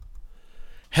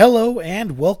Hello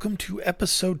and welcome to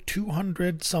episode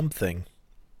 200 something.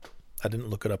 I didn't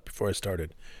look it up before I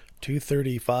started.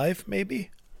 235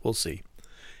 maybe? We'll see.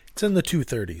 It's in the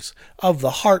 230s of the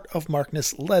Heart of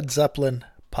Markness Led Zeppelin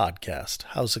podcast.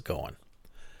 How's it going?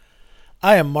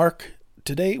 I am Mark.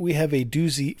 Today we have a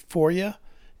doozy for you.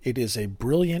 It is a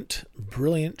brilliant,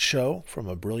 brilliant show from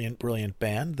a brilliant, brilliant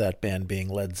band, that band being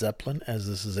Led Zeppelin, as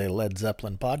this is a Led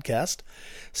Zeppelin podcast.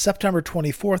 September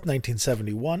 24th,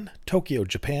 1971, Tokyo,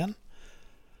 Japan.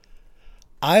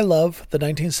 I love the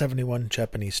 1971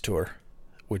 Japanese tour,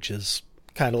 which is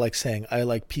kind of like saying I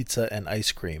like pizza and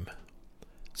ice cream.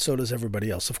 So does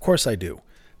everybody else. Of course I do.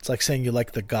 It's like saying you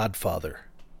like The Godfather.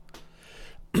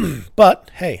 But,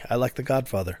 hey, I like The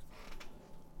Godfather.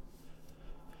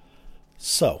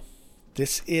 So,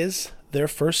 this is their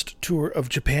first tour of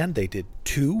Japan. They did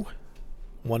two,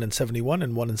 one in 71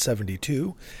 and one in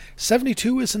 72.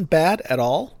 72 isn't bad at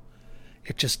all.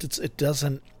 They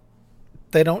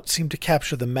don't seem to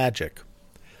capture the magic.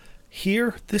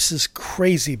 Here, this is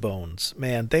crazy bones,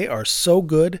 man. They are so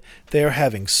good. They are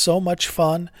having so much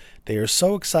fun. They are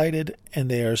so excited, and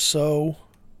they are so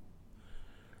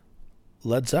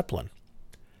Led Zeppelin.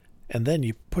 And then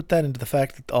you put that into the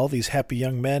fact that all these happy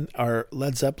young men are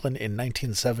Led Zeppelin in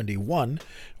 1971,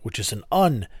 which is an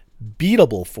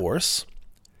unbeatable force.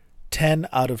 10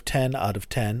 out of 10 out of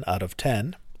 10 out of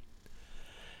 10.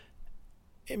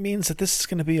 It means that this is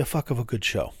going to be a fuck of a good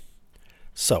show.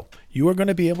 So, you are going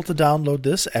to be able to download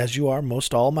this, as you are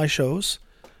most all my shows,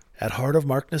 at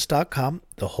heartofmarkness.com,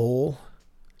 the whole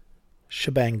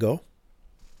shebango.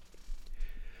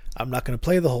 I'm not going to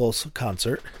play the whole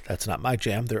concert. That's not my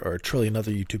jam. There are a trillion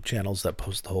other YouTube channels that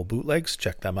post the whole bootlegs.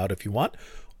 Check them out if you want.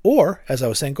 Or, as I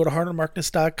was saying, go to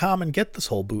heartofmarkness.com and get this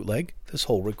whole bootleg, this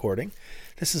whole recording.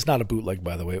 This is not a bootleg,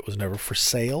 by the way. It was never for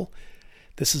sale.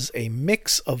 This is a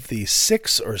mix of the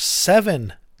 6 or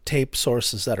 7 tape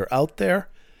sources that are out there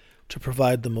to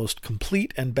provide the most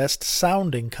complete and best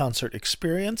sounding concert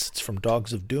experience. It's from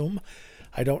Dogs of Doom.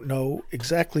 I don't know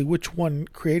exactly which one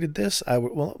created this.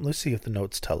 Let's see if the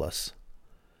notes tell us.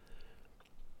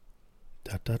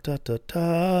 It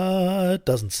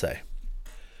doesn't say.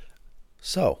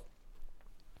 So,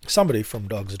 somebody from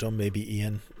Dogs of Doom, maybe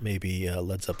Ian, maybe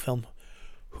Led Zeppelin,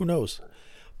 who knows?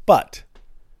 But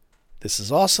this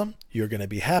is awesome. You're going to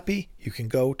be happy. You can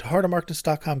go to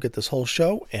heartofmarkness.com, get this whole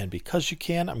show, and because you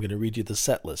can, I'm going to read you the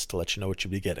set list to let you know what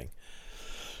you'll be getting.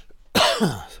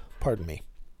 Pardon me.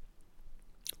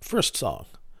 First song,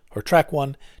 or track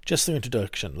 1, just their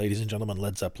introduction. Ladies and gentlemen,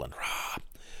 Led Zeppelin. Rah.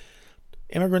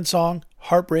 Immigrant Song,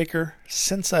 Heartbreaker,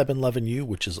 Since I've Been Loving You,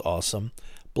 which is awesome.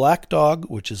 Black Dog,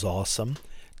 which is awesome.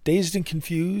 Dazed and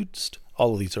Confused,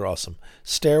 all of these are awesome.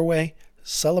 Stairway,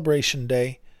 Celebration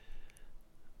Day,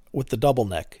 with the double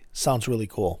neck. Sounds really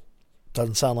cool.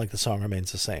 Doesn't sound like the song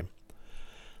remains the same.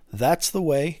 That's the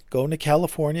Way, Going to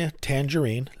California,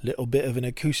 Tangerine, little bit of an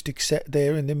acoustic set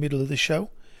there in the middle of the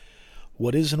show.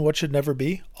 What Is and What Should Never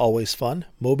Be, always fun.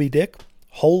 Moby Dick,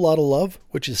 Whole Lotta Love,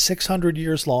 which is 600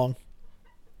 years long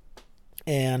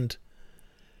and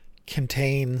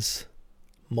contains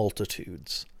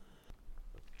multitudes.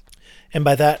 And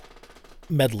by that,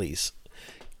 medleys.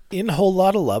 In Whole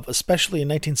Lotta Love, especially in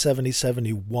 1970,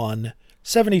 71,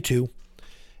 72,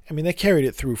 I mean, they carried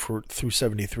it through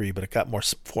 73, but it got more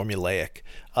formulaic.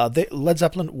 Led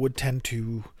Zeppelin would tend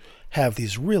to have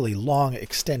these really long,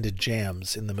 extended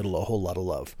jams in the middle of A Whole Lotta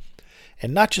Love.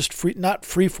 And not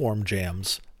free-form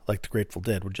jams, like the Grateful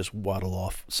Dead would just waddle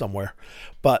off somewhere.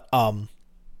 But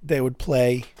they would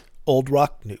play old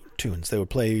rock tunes. They would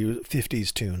play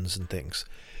 50s tunes and things.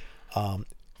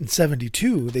 In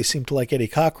 72, they seemed to like Eddie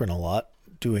Cochran a lot,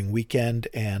 doing Weekend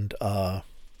and... I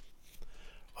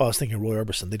was thinking Roy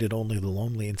Orbison. They did Only the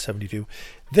Lonely in 72.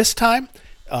 This time...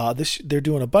 they're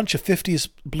doing a bunch of 50s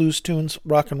blues tunes,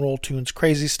 rock and roll tunes,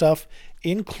 crazy stuff,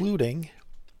 including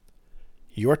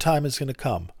Your Time Is Gonna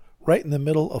Come, right in the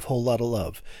middle of Whole Lotta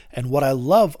Love. And what I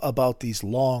love about these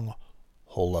long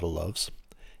Whole Lotta Loves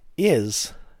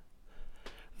is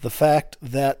the fact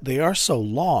that they are so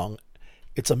long,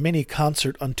 it's a mini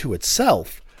concert unto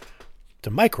itself, it's a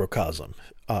microcosm,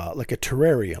 like a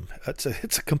terrarium.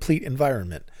 It's a complete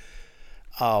environment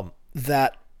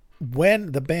that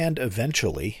when the band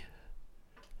eventually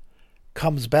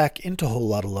comes back into Whole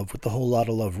Lotta Love with the Whole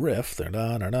Lotta Love riff, the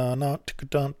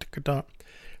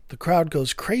crowd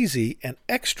goes crazy and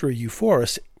extra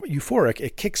euphoric.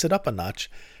 It kicks it up a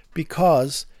notch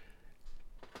because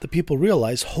the people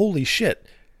realize, holy shit,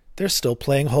 they're still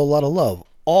playing Whole Lotta Love.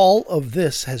 All of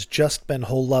this has just been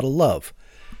Whole Lotta Love.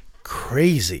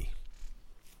 Crazy.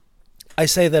 I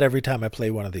say that every time I play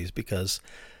one of these because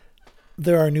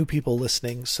there are new people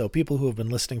listening, so people who have been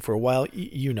listening for a while,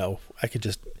 you know,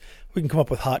 we can come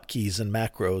up with hotkeys and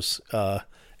macros.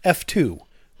 F2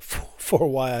 for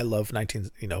why I love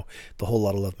the Whole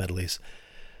Lotta Love medleys.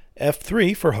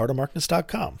 F3 for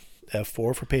heartofmarkness.com.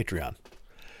 F4 for Patreon.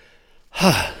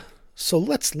 So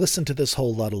let's listen to this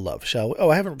Whole Lotta Love, shall we? Oh,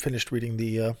 I haven't finished reading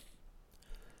the...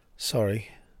 Sorry.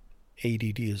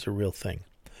 ADD is a real thing.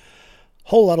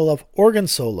 Whole Lotta Love, organ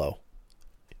solo.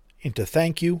 Into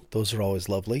Thank You, those are always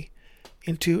lovely.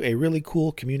 Into a really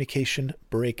cool communication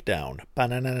breakdown. You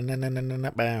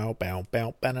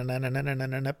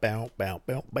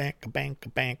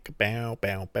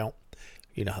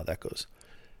know how that goes.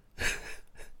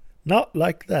 Not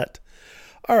like that.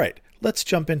 All right, let's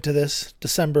jump into this.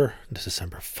 September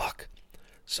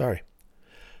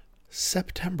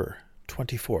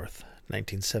 24th,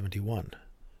 1971.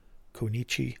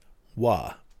 Konichi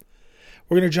wa.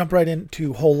 We're going to jump right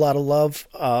into Whole Lotta Love.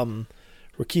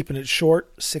 We're keeping it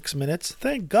short, 6 minutes.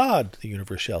 Thank God, the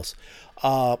universe yells,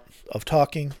 of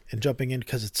talking and jumping in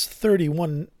because it's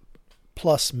 31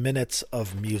 plus minutes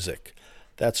of music.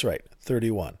 That's right,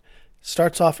 31.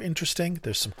 Starts off interesting.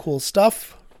 There's some cool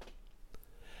stuff.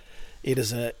 It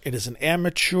is an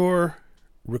amateur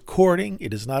recording.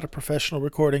 It is not a professional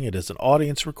recording. It is an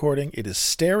audience recording. It is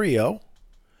stereo.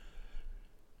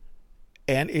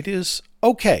 And it is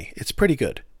okay. It's pretty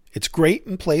good. It's great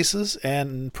in places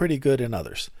and pretty good in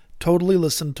others. Totally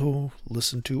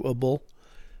listenable.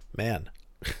 Man.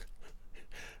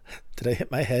 Did I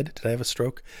hit my head? Did I have a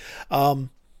stroke?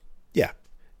 Yeah.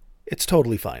 It's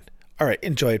totally fine. All right,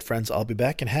 enjoy it, friends. I'll be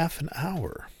back in half an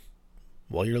hour.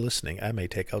 While you're listening, I may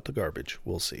take out the garbage.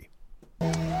 We'll see.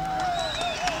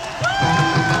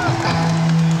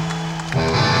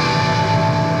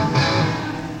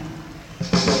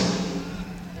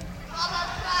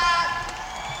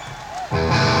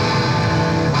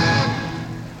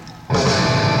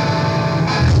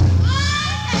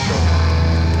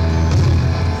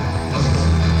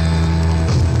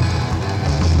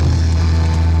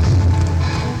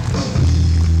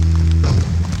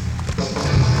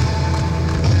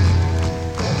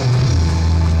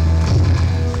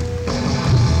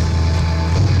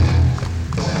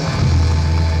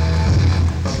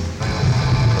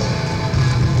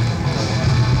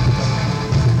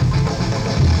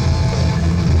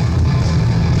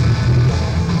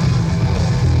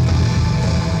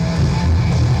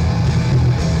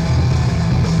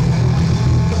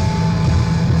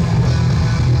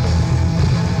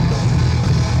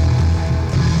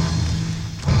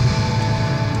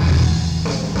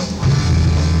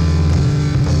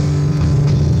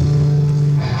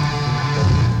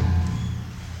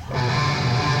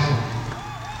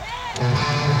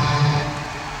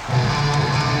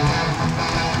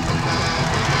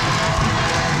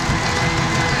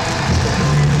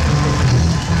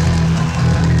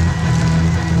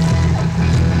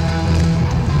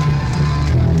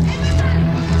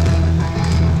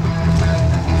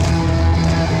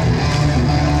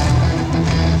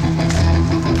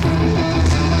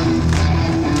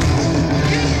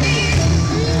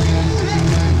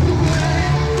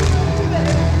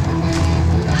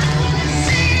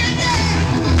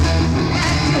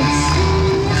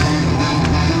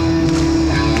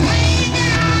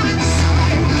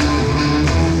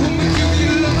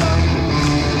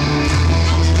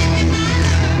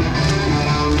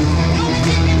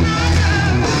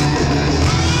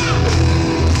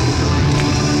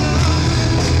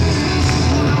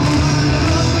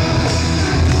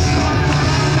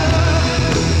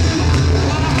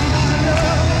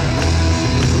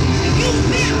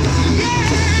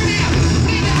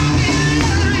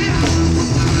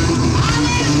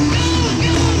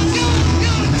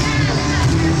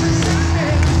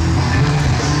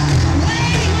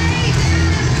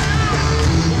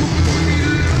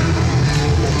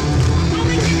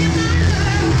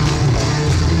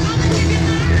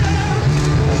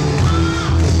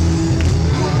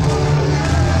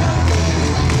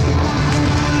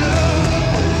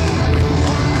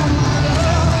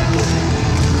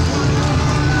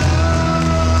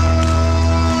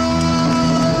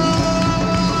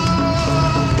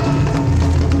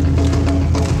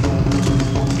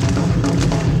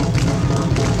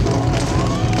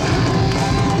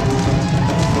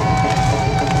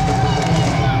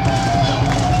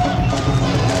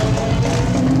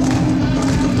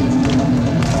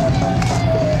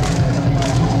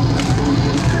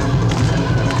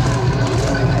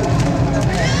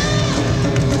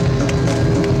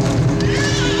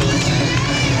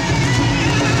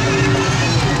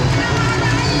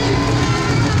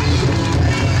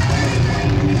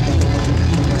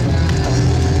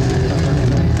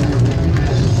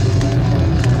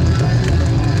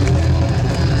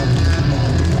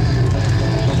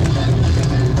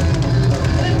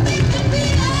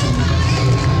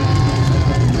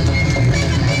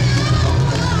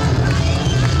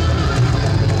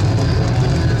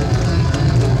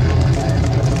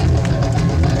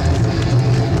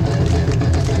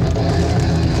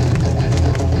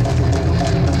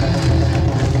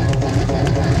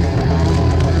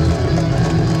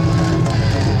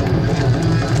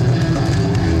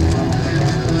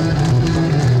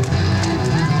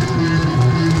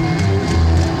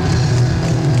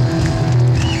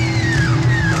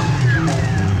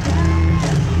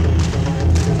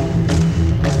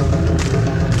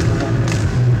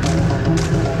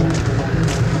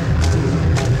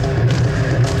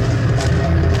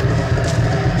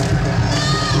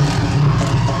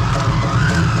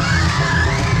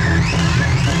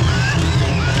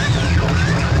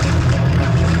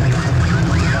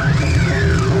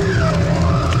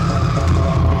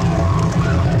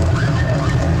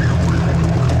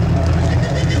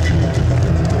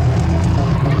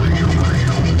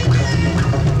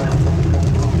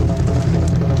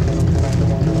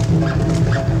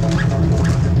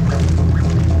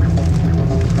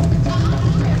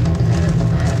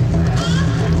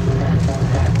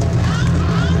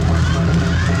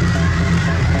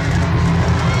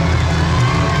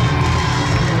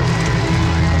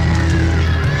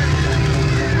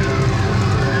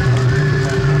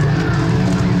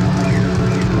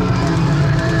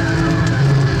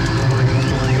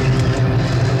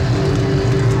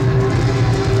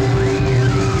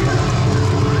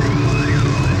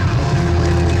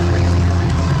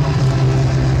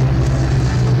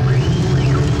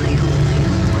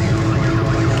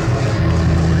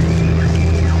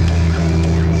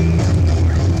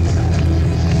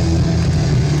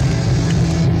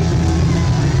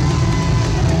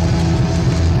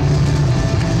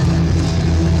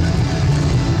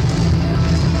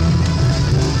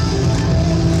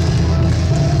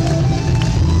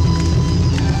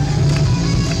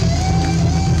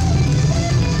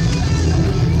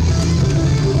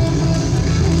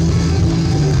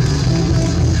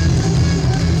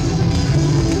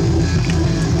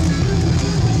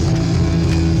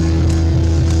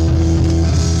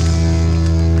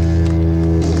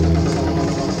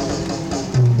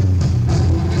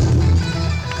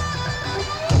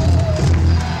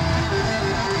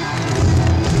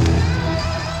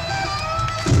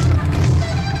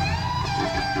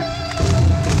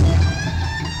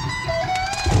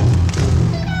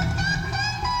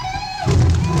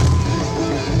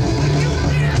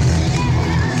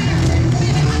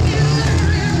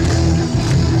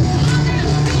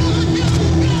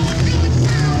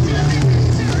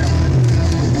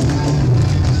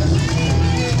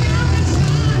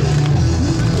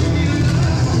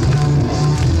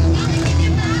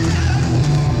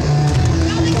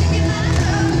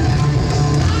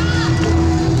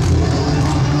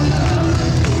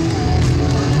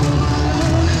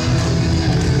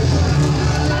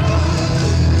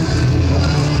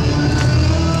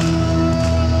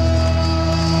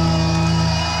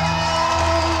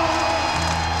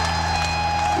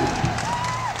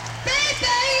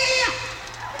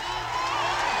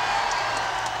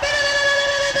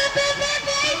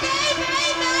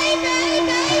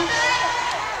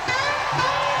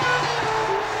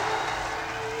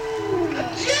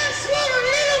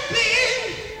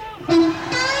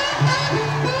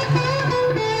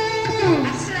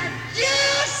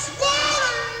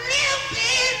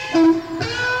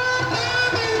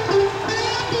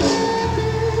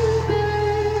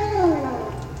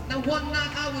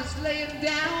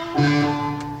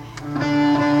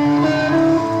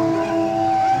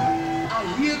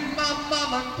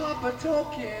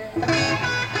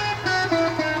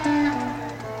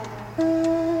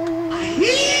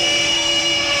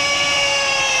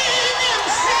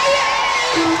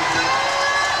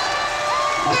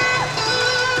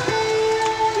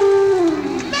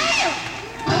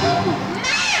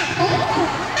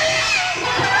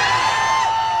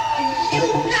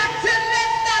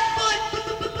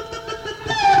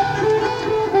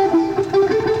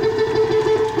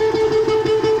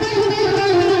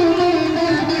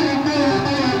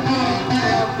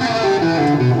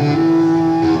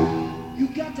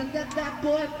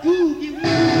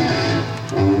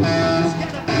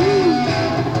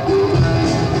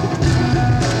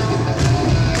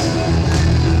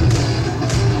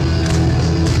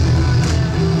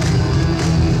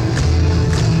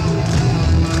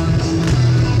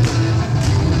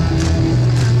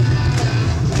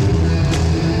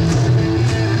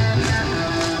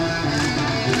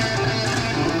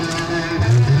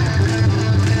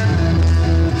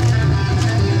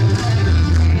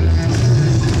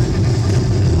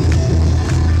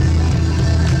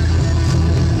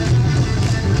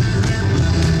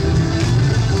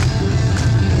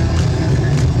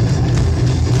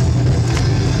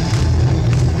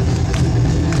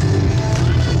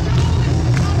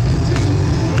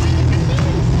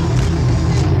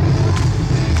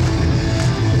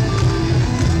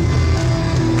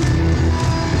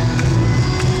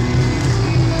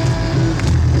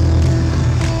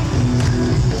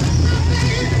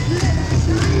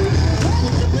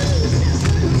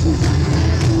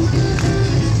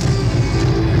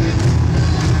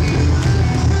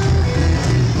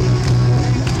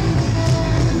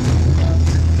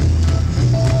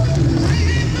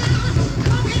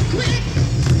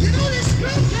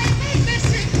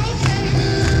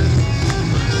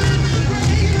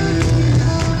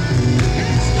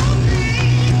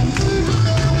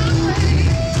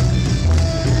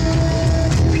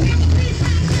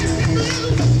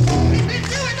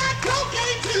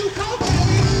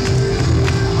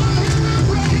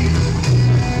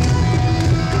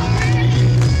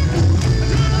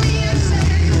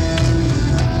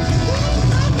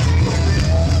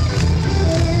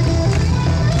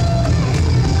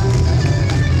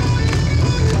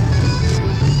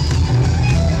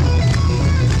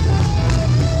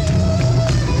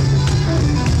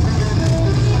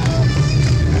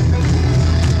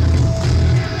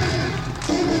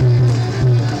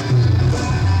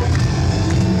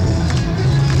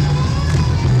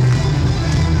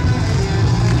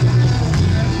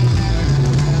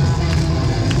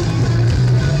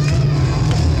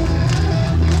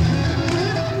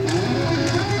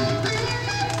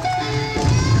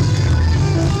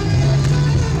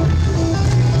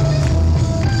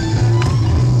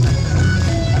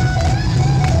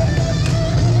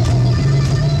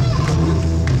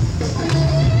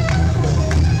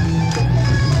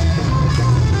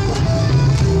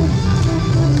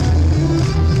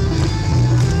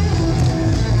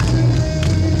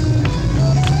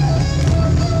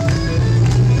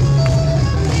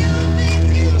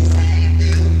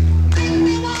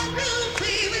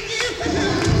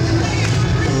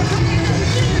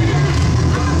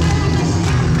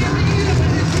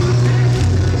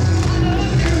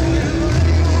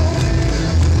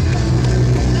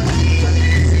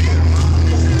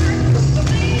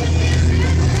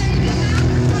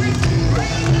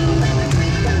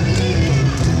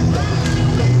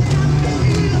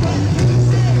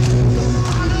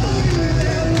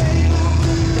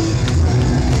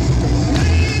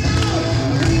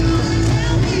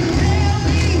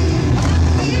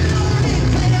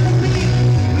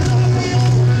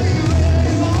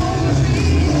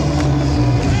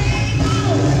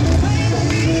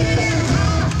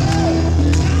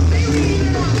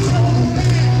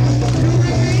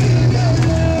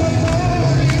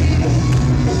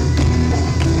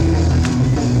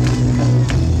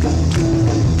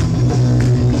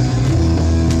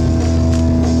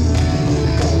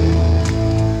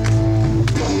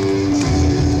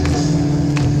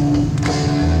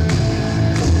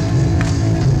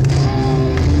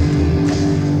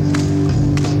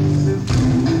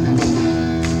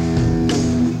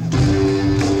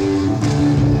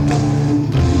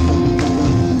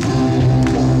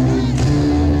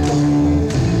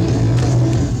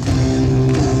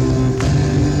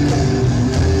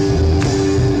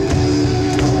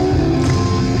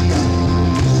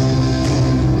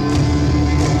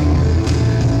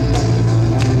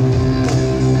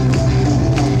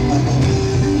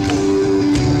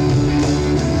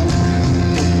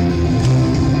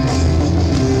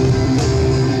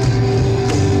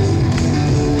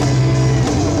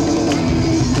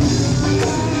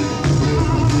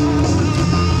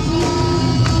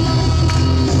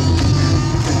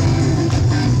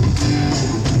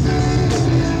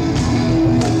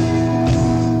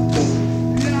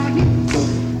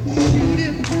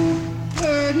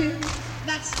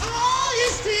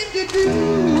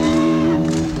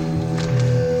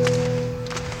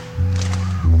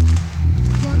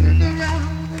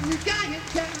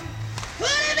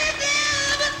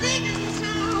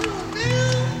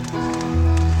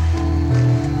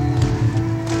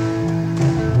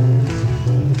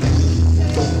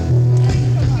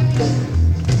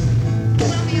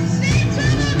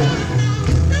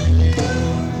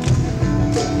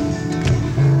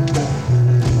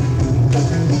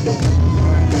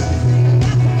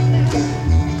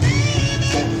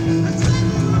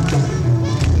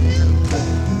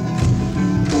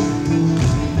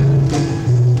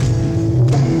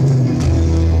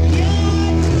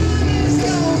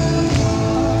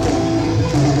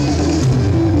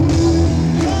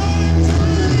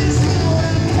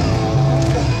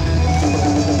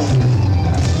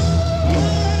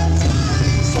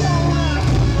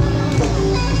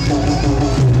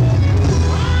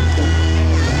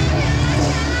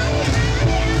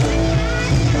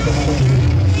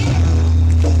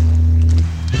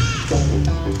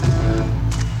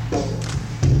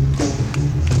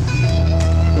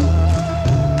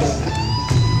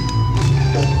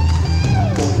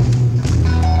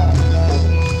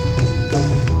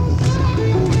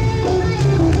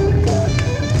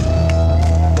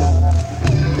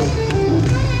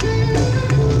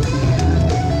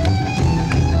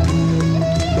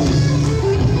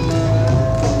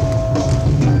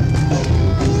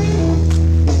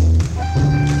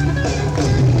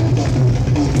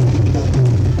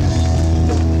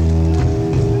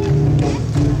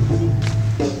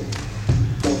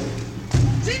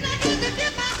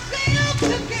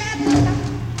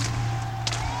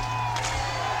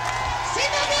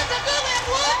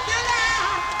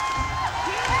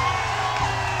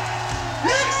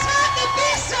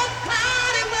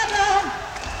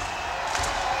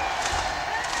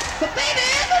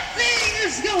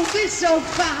 it's gonna be so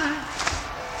fine.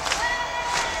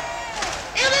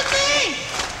 Everything,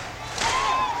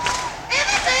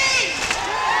 everything.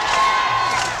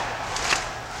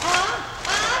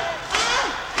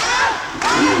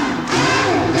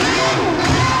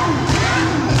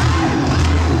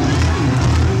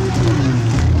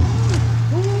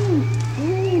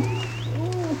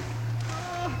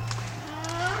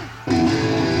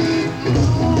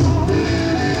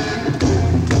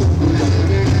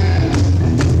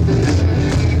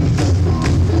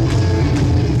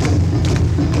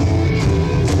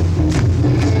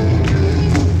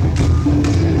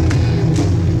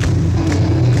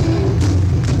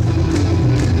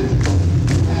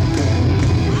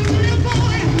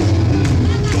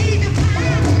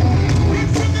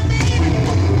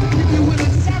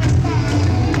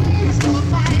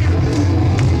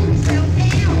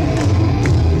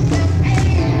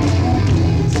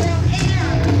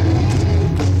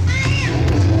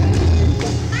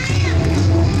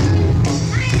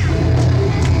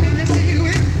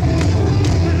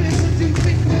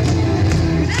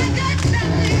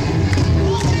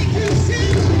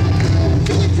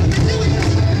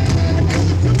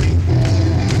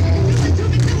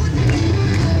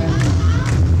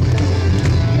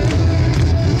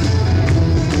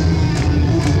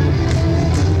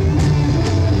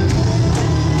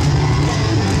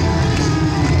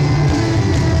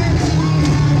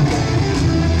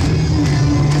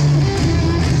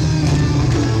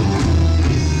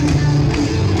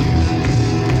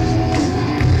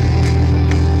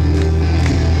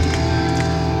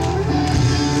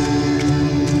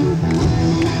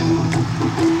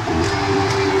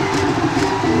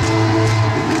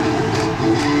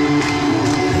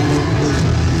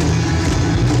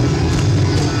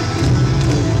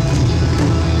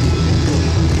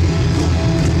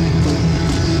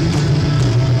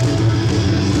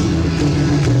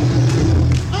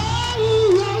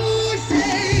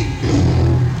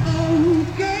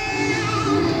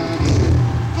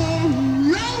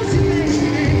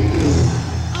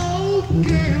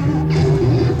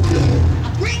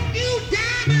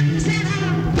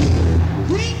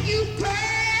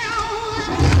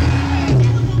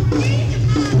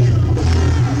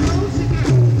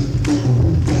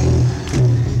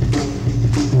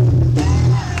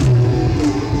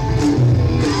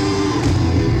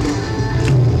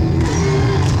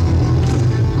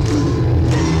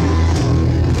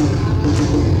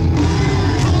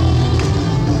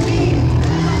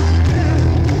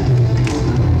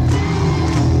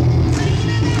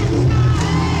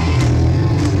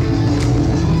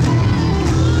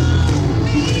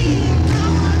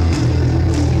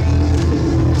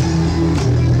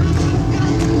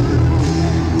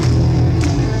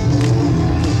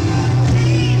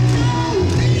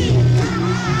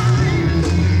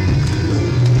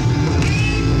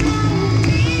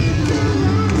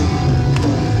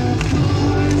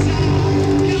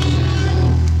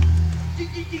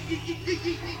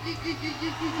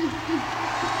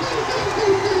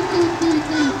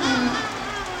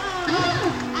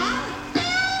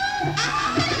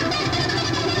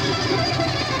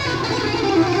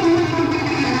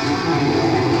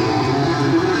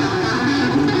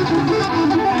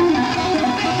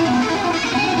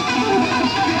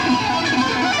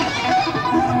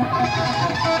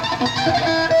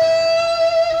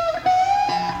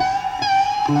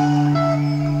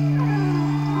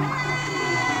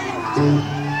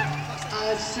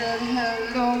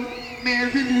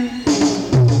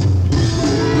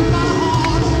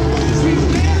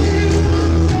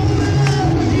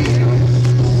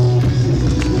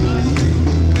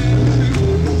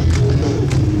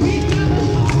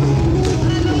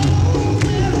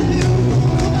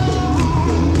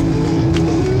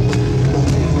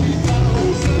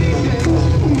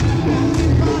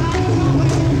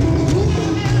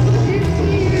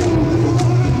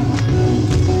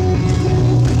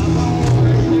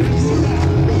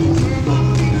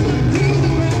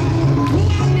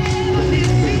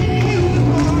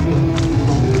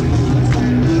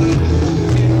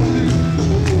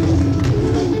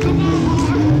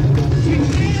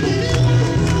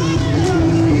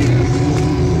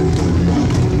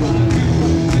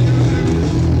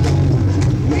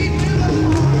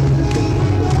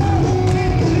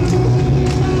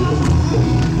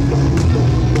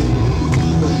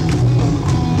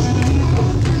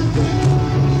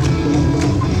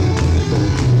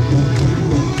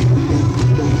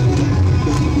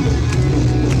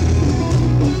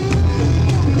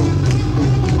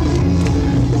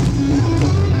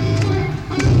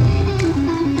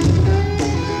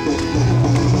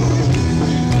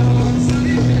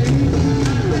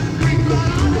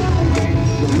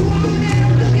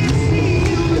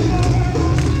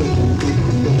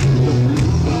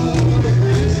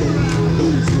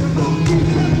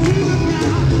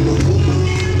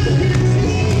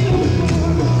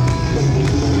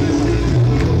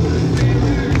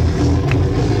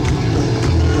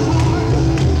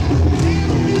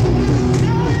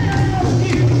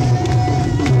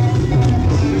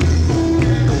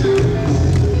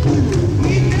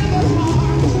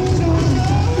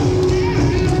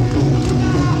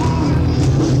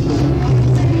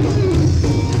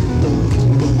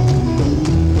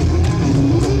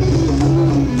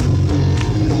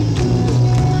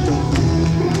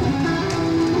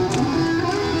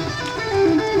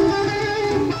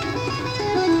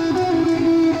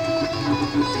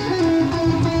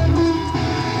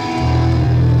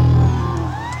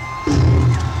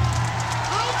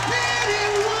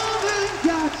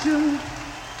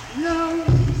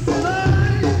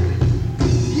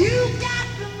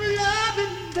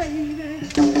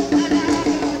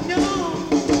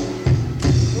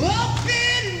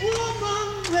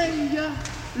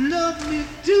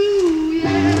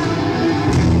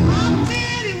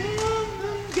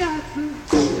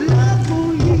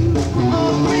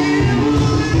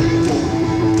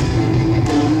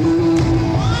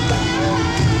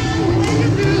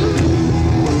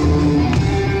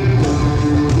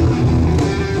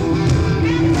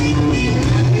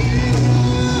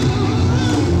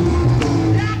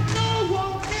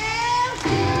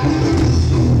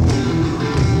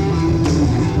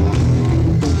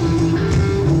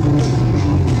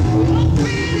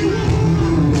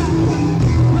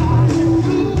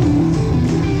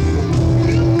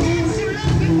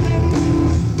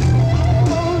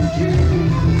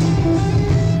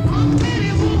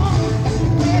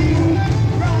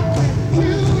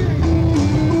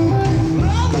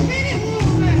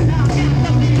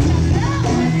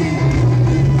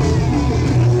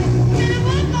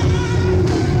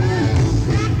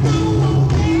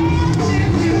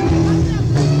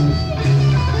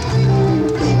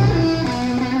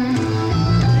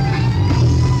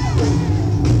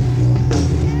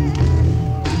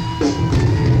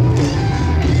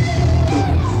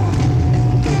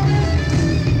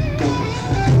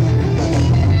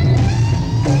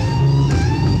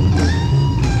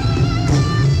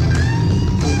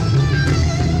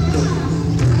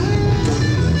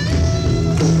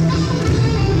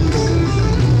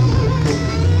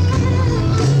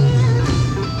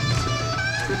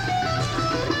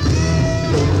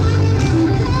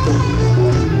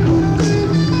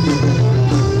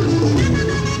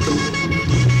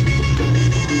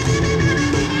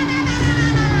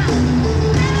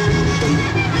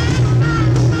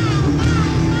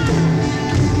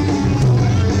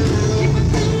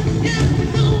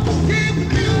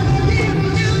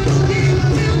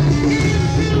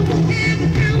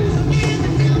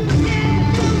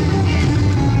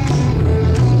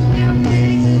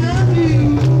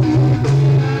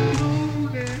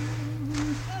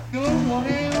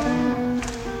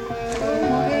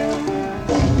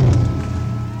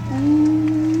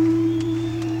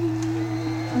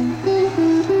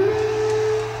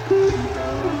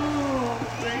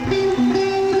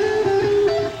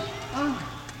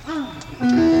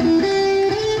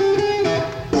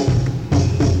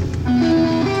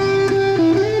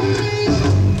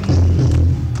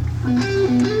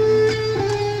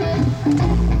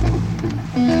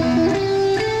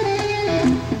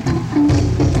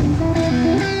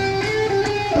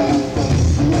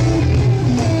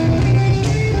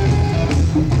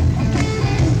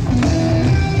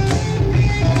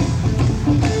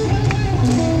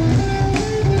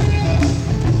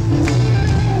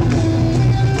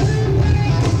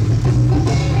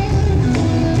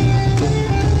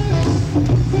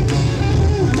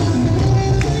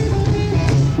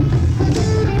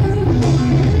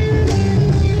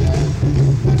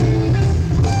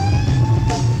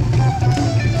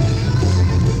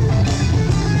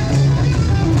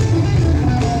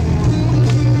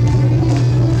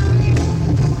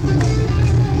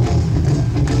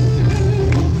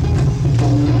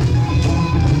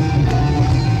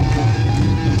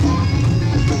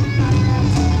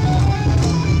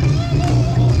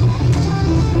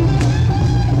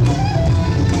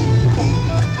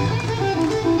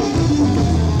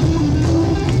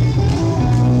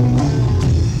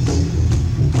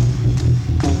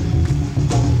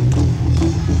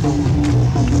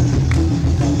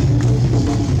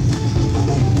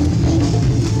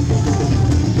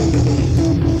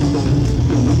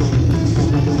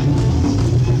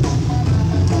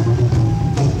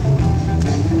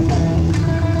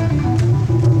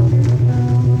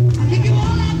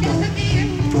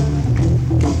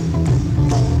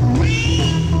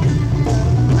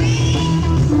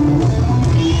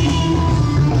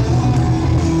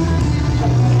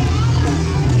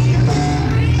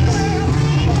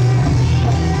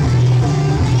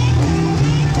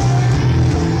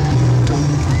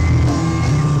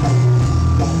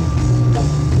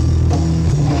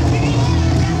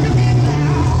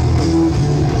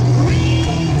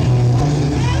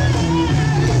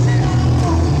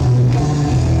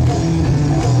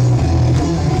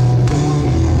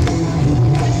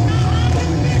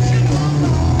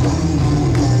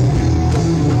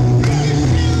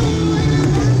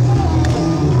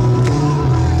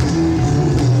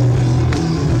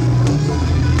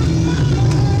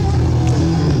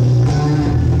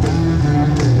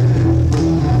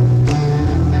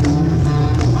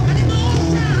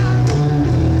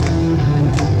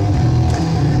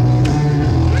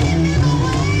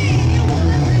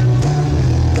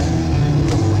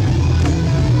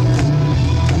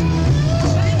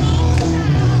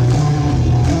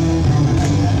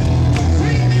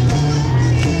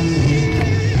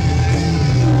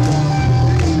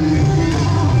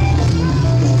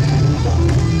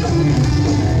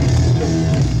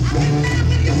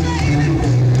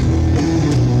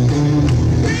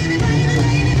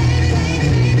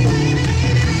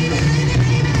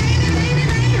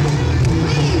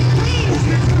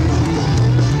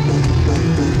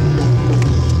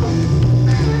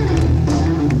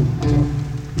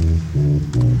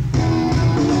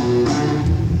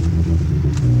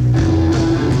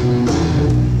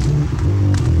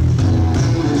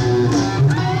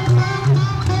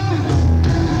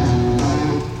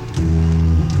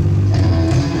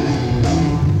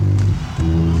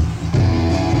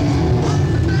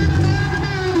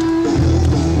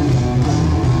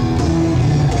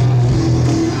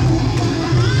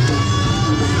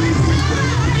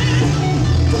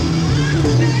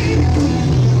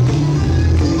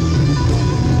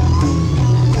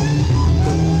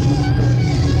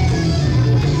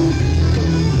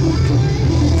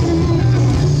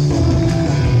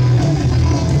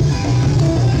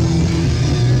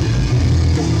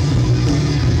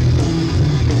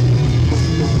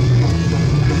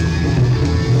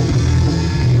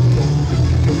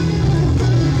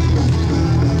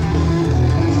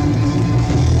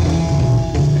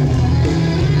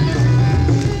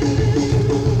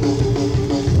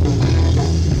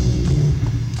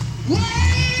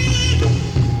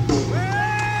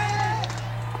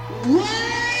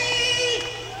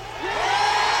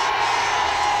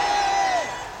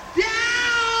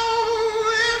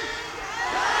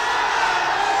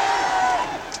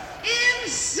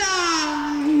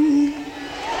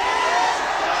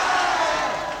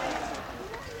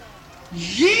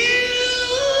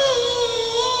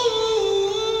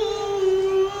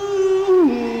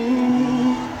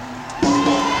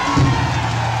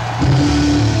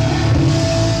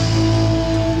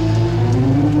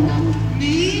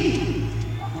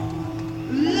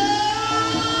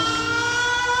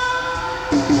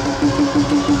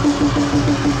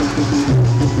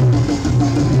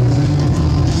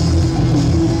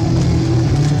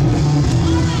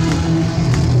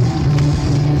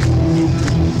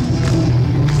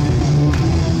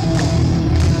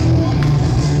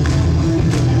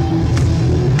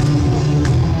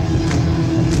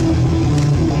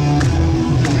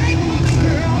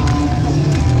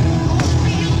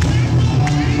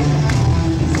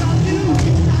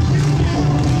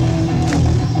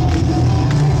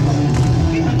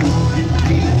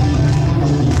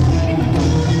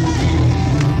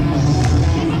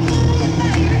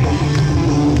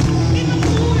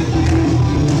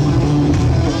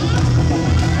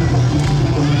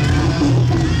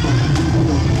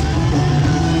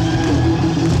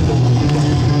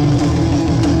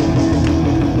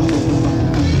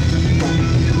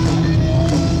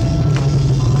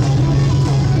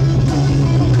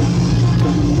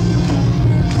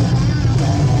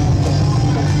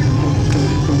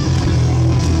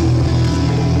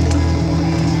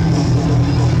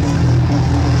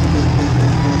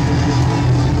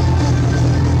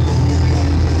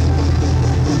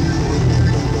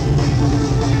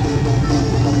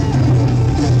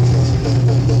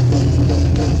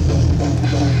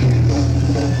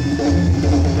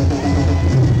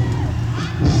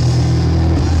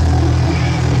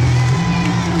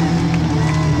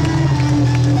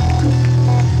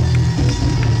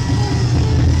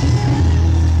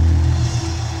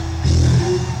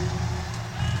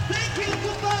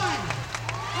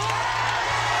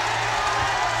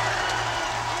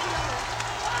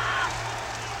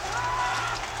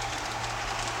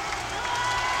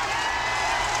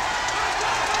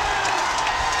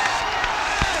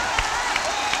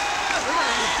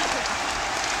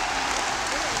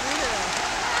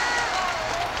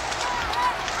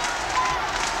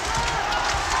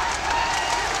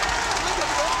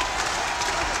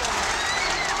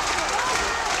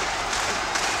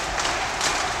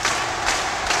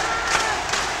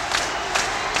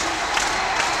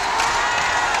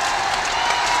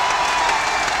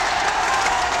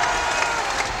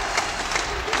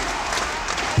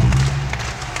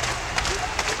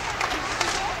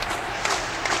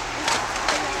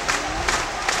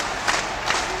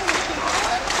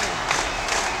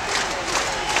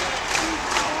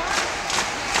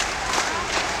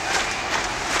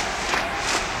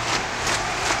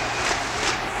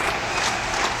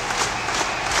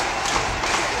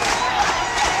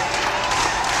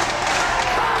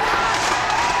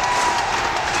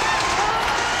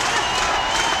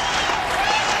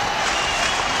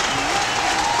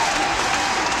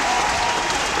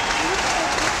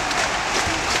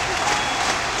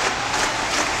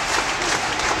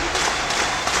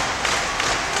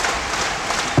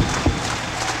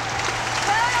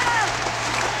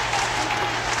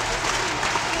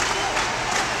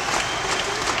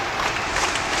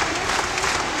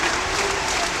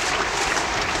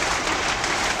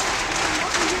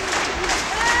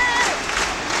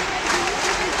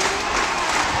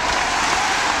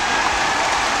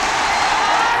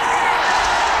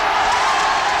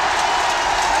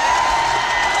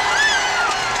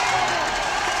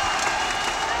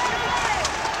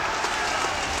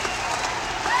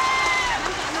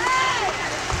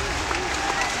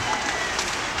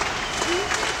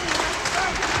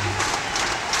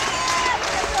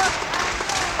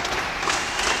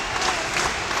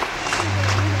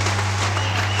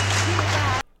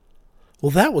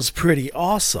 Well, that was pretty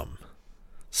awesome.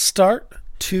 Start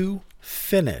to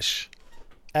finish.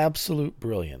 Absolute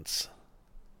brilliance.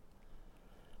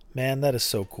 Man, that is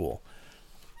so cool.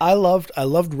 I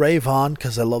loved Rave On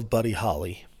because I love Buddy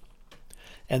Holly.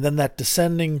 And then that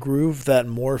descending groove that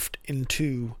morphed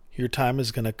into Your Time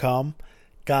Is Gonna Come.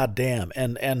 God damn.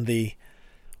 And the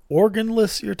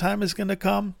organless Your Time Is Gonna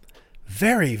Come.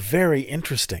 Very, very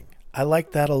interesting. I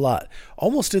like that a lot.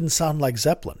 Almost didn't sound like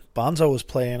Zeppelin. Bonzo was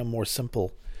playing a more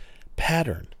simple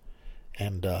pattern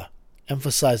and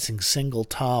emphasizing single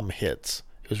tom hits.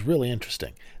 It was really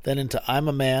interesting. Then into I'm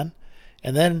a Man,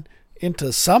 and then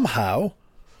into somehow,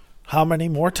 how many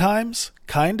more times?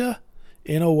 Kinda,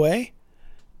 in a way.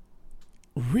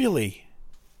 Really,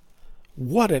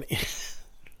 what an...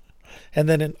 And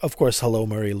then, of course, Hello,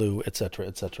 Mary Lou, etc.,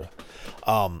 etc.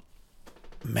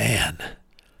 Man,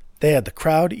 they had the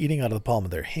crowd eating out of the palm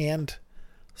of their hand.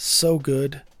 So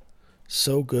good.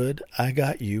 So good. I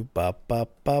got you. Bop,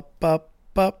 bop, bop, bop,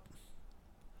 bop.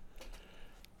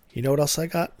 You know what else I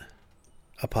got?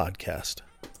 A podcast.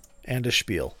 And a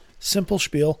spiel. Simple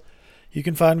spiel. You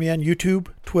can find me on YouTube,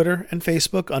 Twitter, and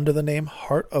Facebook under the name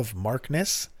Heart of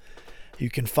Markness. You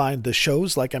can find the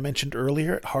shows, like I mentioned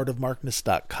earlier, at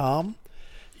heartofmarkness.com.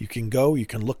 You can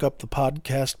look up the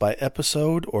podcast by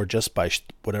episode or just by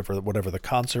whatever the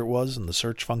concert was in the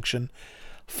search function.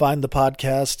 Find the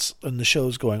podcasts and the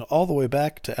shows going all the way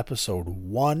back to episode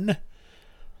 1,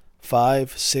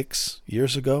 5, 6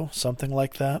 years ago, something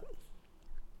like that.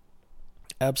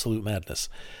 Absolute madness.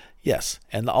 Yes,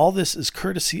 and all this is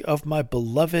courtesy of my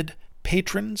beloved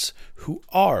patrons who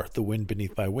are the wind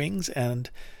beneath my wings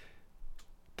and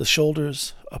the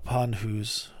shoulders upon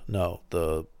whose... No,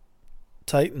 the...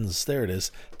 Titans, there it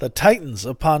is. The Titans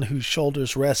upon whose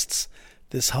shoulders rests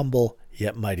this humble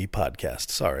yet mighty podcast.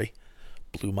 Sorry,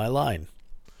 blew my line.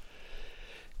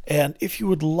 And if you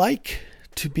would like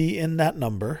to be in that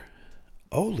number,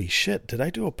 holy shit, did I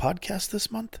do a podcast this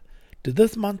month? Did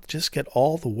this month just get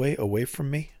all the way away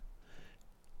from me?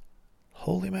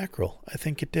 Holy mackerel, I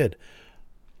think it did.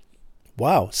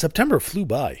 Wow, September flew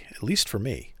by, at least for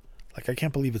me. Like, I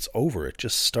can't believe it's over. It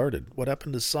just started. What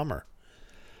happened to summer?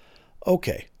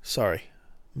 Okay, sorry.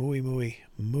 Mooey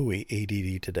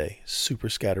ADD today. Super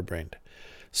scatterbrained.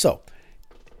 So,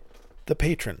 the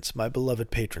patrons, my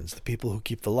beloved patrons, the people who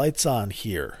keep the lights on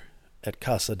here at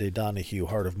Casa de Donahue,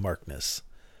 Heart of Markness.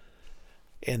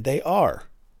 And they are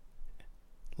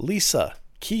Lisa,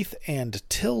 Keith and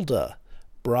Tilda,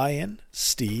 Brian,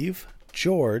 Steve,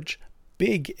 George,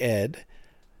 Big Ed,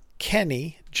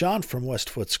 Kenny, John from West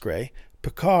Footscray,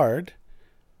 Picard,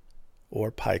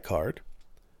 or Picard,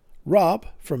 Rob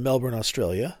from Melbourne,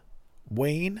 Australia,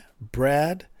 Wayne,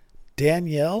 Brad,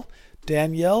 Danielle,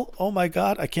 oh my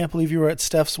God, I can't believe you were at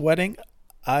Steph's wedding.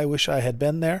 I wish I had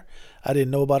been there. I didn't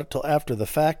know about it till after the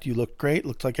fact. You looked great.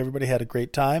 Looked like everybody had a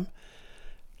great time.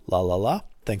 La la la.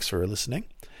 Thanks for listening.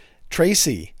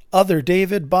 Tracy, Other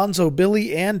David, Bonzo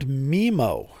Billy, and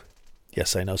Mimo.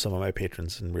 Yes, I know some of my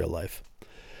patrons in real life.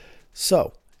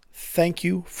 So, thank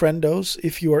you, friendos.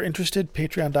 If you are interested,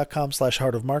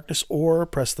 patreon.com/heartofmarkness or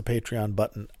press the Patreon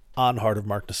button on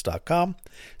heartofmarkness.com.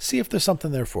 See if there's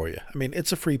something there for you. I mean,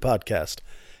 it's a free podcast.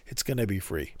 It's going to be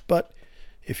free. But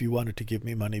if you wanted to give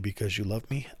me money because you love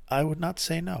me, I would not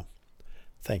say no.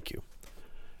 Thank you.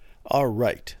 All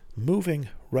right. Moving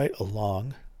right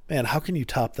along. Man, how can you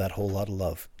top that Whole Lotta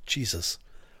Love? Jesus.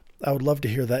 I would love to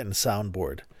hear that in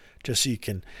soundboard. Just so you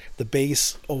can, the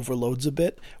bass overloads a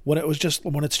bit. When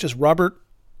it's just Robert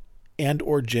and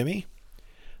or Jimmy,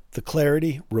 the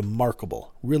clarity,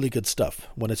 remarkable. Really good stuff.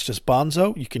 When it's just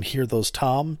Bonzo, you can hear those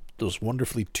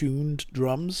wonderfully tuned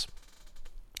drums.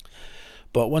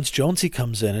 But once Jonesy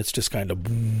comes in, it's just kind of,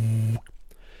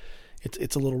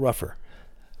 it's a little rougher.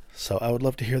 So I would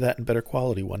love to hear that in better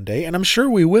quality one day, and I'm sure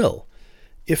we will.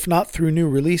 If not through new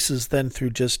releases, then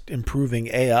through just improving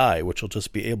AI, which will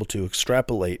just be able to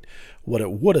extrapolate what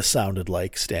it would have sounded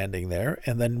like standing there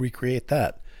and then recreate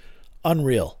that.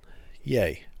 Unreal.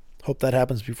 Yay. Hope that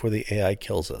happens before the AI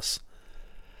kills us.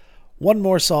 One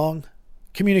more song,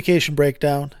 Communication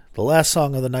Breakdown, the last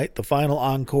song of the night, the final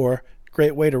encore.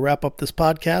 Great way to wrap up this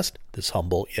podcast, this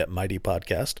humble yet mighty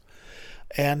podcast.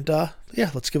 And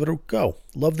let's give it a go.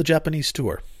 Love the Japanese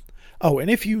tour. Oh,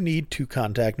 and if you need to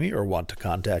contact me or want to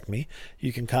contact me,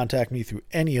 you can contact me through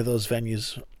any of those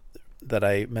venues that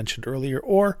I mentioned earlier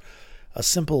or a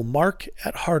simple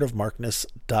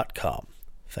mark@heartofmarkness.com.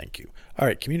 Thank you. All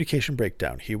right, Communication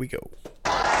Breakdown. Here we go.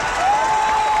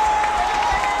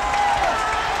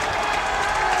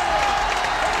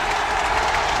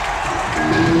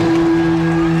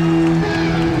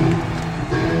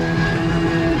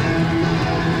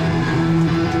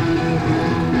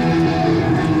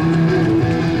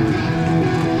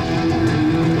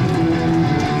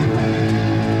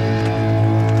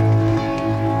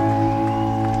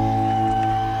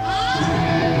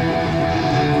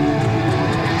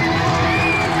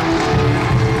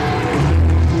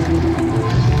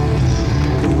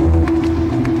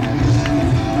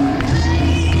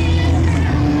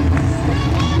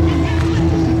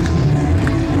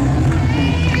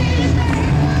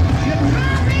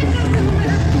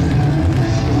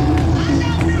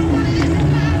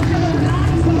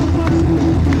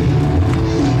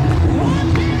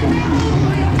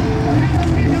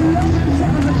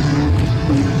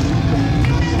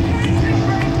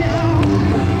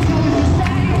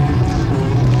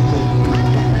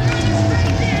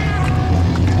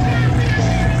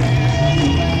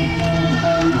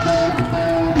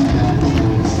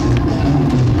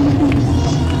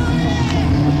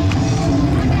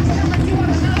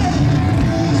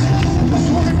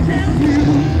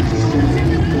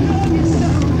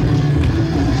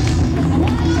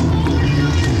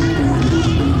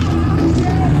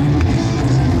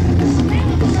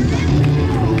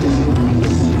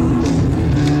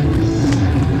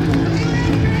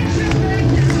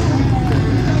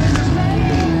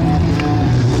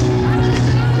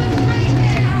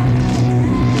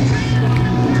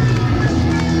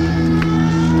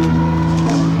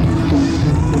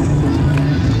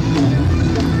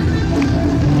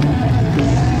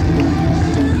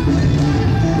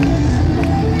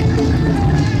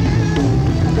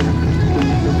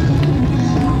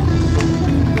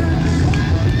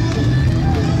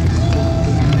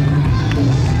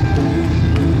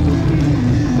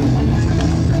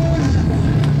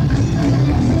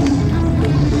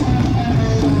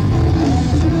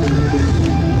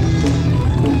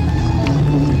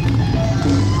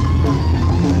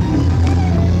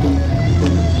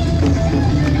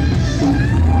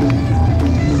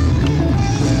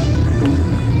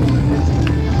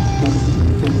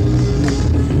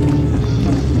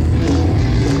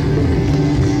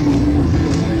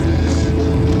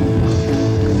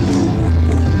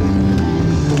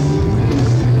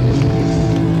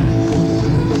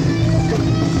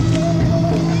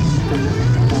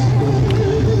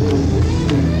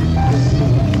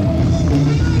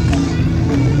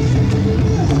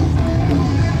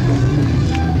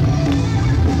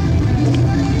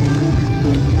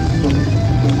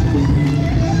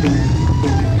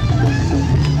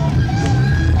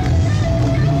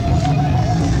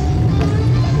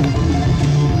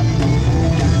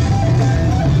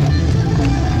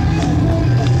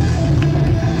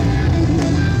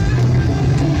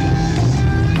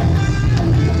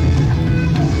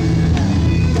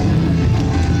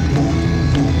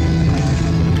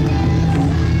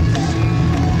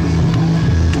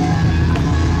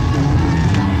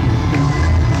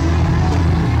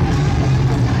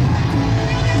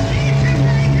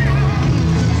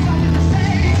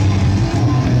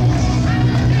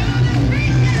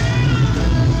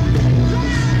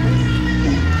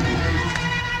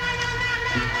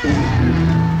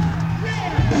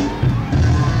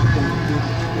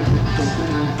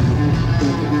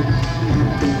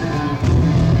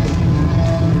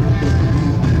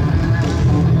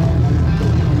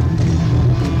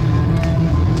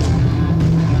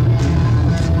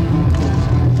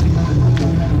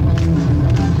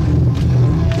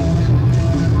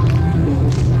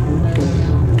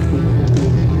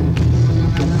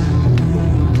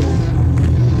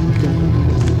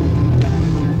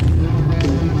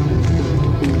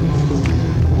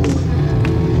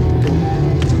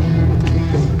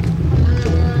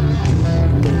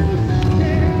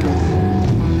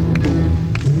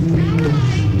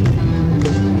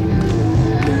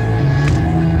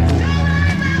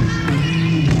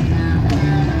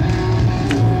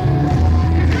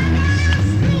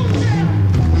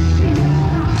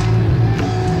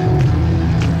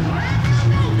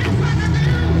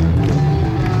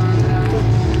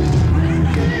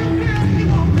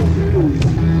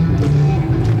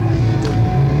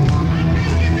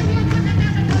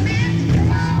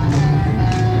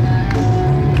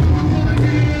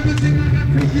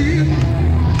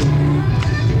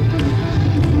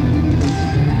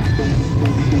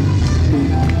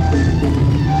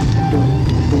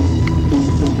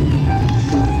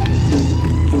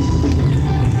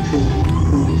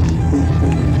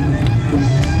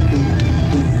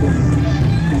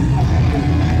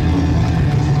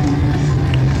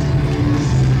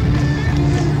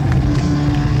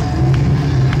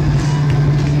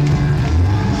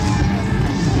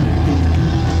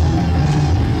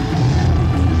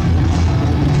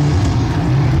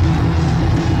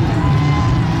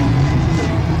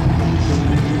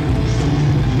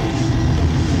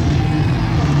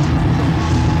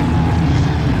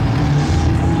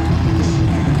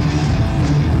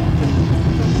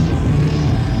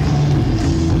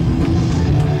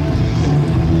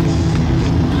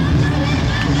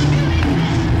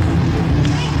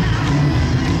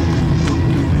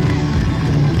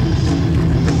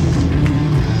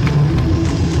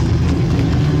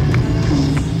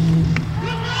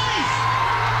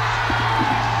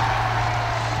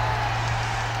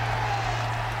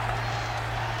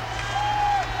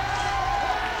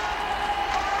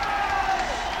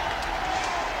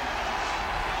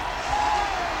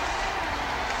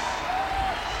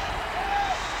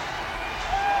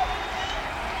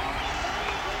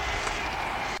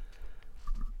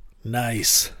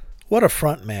 Nice. What a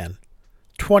front man.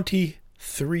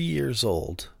 23 years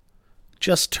old.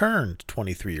 Just turned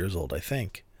 23 years old, I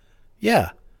think.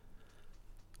 Yeah.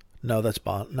 No, that's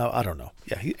Bond. No, I don't know.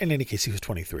 Yeah, in any case, he was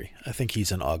 23. I think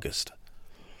he's in August.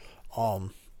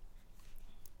 And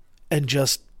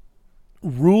just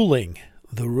ruling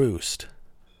the roost.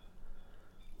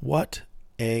 What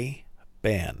a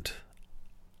band.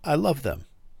 I love them.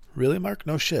 Really, Mark?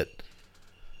 No shit.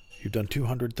 You've done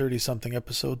 230-something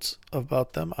episodes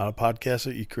about them on a podcast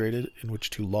that you created in which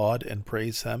to laud and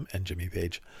praise them and Jimmy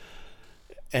Page.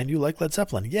 And you like Led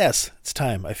Zeppelin. Yes, it's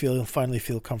time. I finally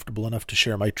feel comfortable enough to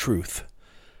share my truth.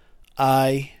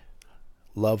 I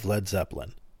love Led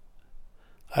Zeppelin.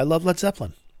 I love Led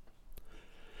Zeppelin.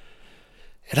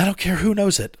 And I don't care who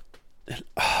knows it. And,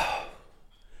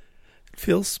 it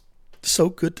feels so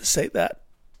good to say that.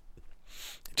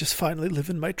 Just finally live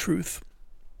in my truth.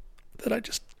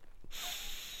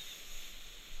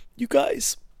 You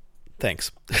guys.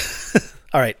 Thanks.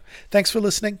 All right. Thanks for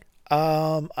listening.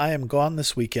 I am gone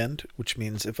this weekend, which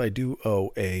means if I do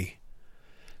owe a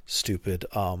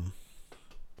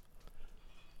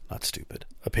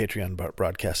Patreon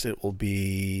broadcast, it will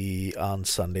be on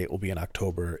Sunday. It will be in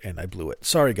October, and I blew it.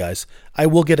 Sorry, guys. I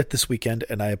will get it this weekend,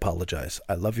 and I apologize.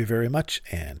 I love you very much,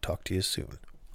 and talk to you soon.